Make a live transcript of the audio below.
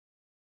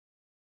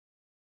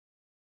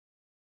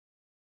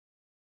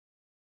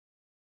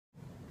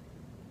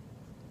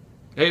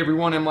Hey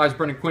everyone, MLI's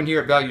Brendan Quinn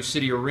here at Value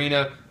City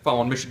Arena,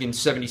 following Michigan's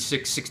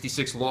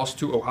 76-66 loss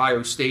to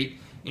Ohio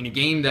State in a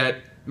game that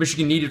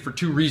Michigan needed for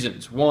two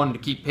reasons. One, to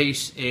keep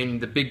pace in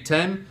the Big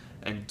Ten,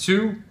 and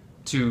two,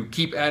 to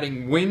keep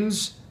adding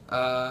wins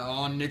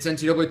on its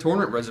NCAA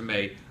tournament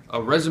resume.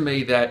 A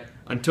resume that,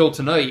 until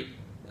tonight,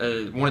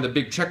 one of the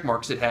big check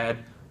marks it had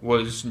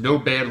was no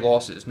bad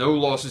losses. No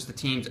losses to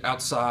teams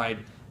outside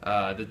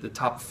the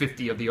top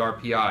 50 of the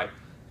RPI.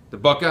 The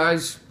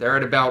Buckeyes, they're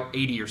at about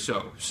 80 or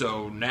so.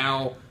 So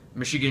now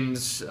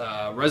Michigan's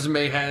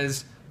resume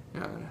has,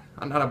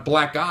 not a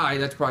black eye,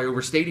 that's probably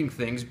overstating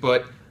things,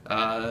 but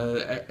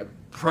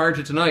prior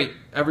to tonight,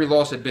 every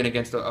loss had been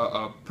against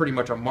pretty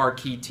much a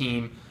marquee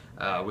team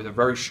with a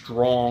very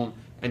strong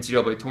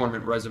NCAA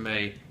tournament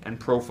resume and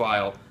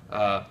profile.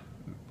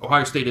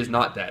 Ohio State is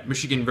not that.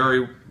 Michigan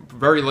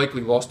very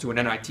likely lost to an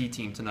NIT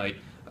team tonight.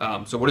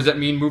 So what does that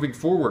mean moving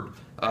forward?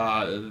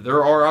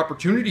 There are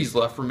opportunities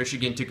left for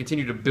Michigan to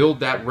continue to build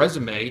that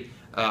resume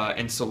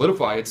and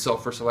solidify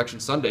itself for Selection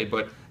Sunday,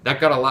 but that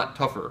got a lot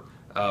tougher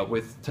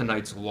with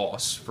tonight's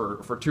loss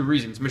for two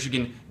reasons.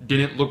 Michigan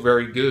didn't look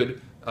very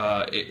good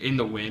in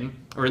the win,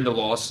 or in the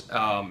loss.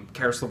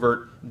 Karis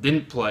LeVert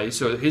didn't play,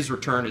 so his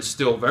return is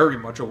still very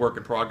much a work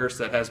in progress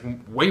that has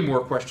way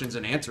more questions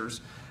than answers.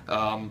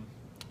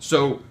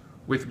 So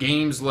with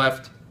games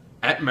left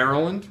at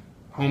Maryland,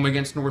 home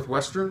against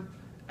Northwestern,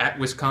 at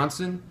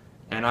Wisconsin,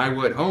 and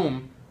Iowa at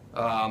home,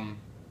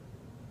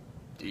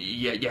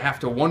 you have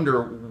to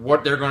wonder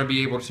what they're going to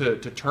be able to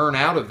turn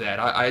out of that.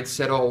 I had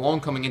said all along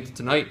coming into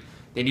tonight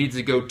they needed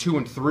to go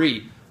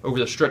 2-3 over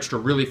the stretch to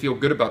really feel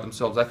good about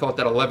themselves. I thought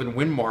that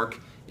 11-win mark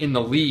in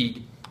the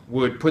league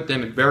would put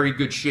them in very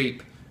good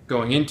shape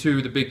going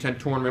into the Big Ten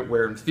tournament,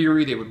 where in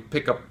theory they would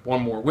pick up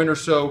one more win or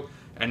so,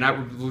 and that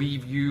would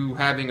leave you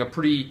having a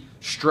pretty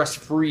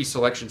stress-free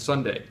Selection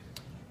Sunday.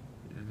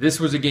 This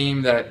was a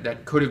game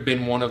that could have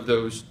been one of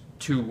those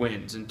two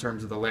wins in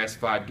terms of the last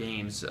 5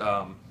 games,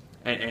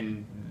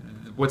 and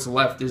what's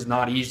left is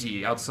not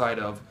easy outside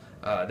of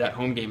that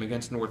home game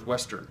against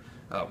Northwestern.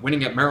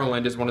 Winning at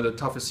Maryland is one of the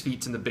toughest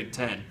feats in the Big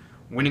Ten.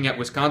 Winning at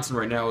Wisconsin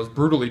right now is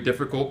brutally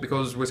difficult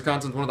because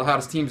Wisconsin's one of the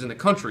hottest teams in the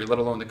country, let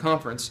alone the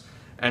conference.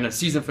 And a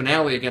season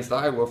finale against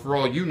Iowa, for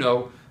all you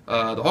know,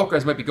 the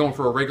Hawkeyes might be going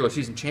for a regular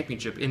season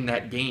championship in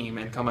that game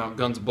and come out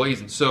guns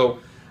blazing. So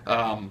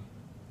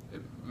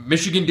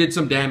Michigan did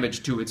some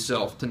damage to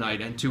itself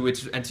tonight and to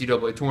its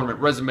NCAA tournament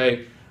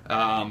resume.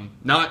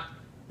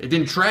 It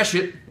didn't trash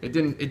it. It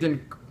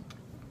didn't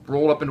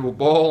roll up into a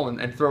ball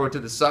and throw it to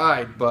the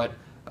side, but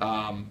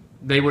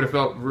they would have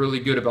felt really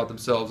good about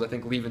themselves, I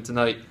think, leaving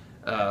tonight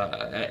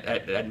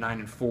at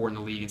 9-4 in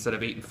the league instead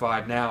of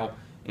 8-5 now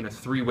in a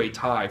 3-way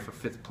tie for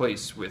 5th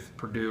place with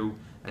Purdue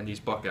and these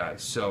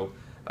Buckeyes. So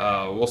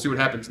we'll see what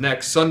happens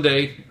next.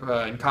 Sunday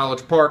in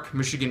College Park,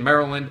 Michigan,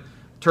 Maryland.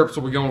 Terps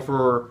will be going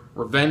for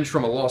revenge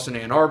from a loss in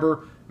Ann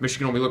Arbor.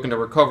 Michigan will be looking to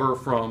recover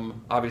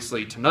from,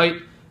 obviously,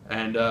 tonight.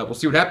 And we'll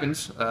see what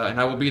happens. And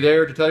I will be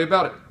there to tell you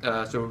about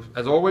it. So,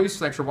 as always,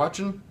 thanks for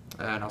watching,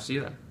 and I'll see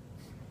you then.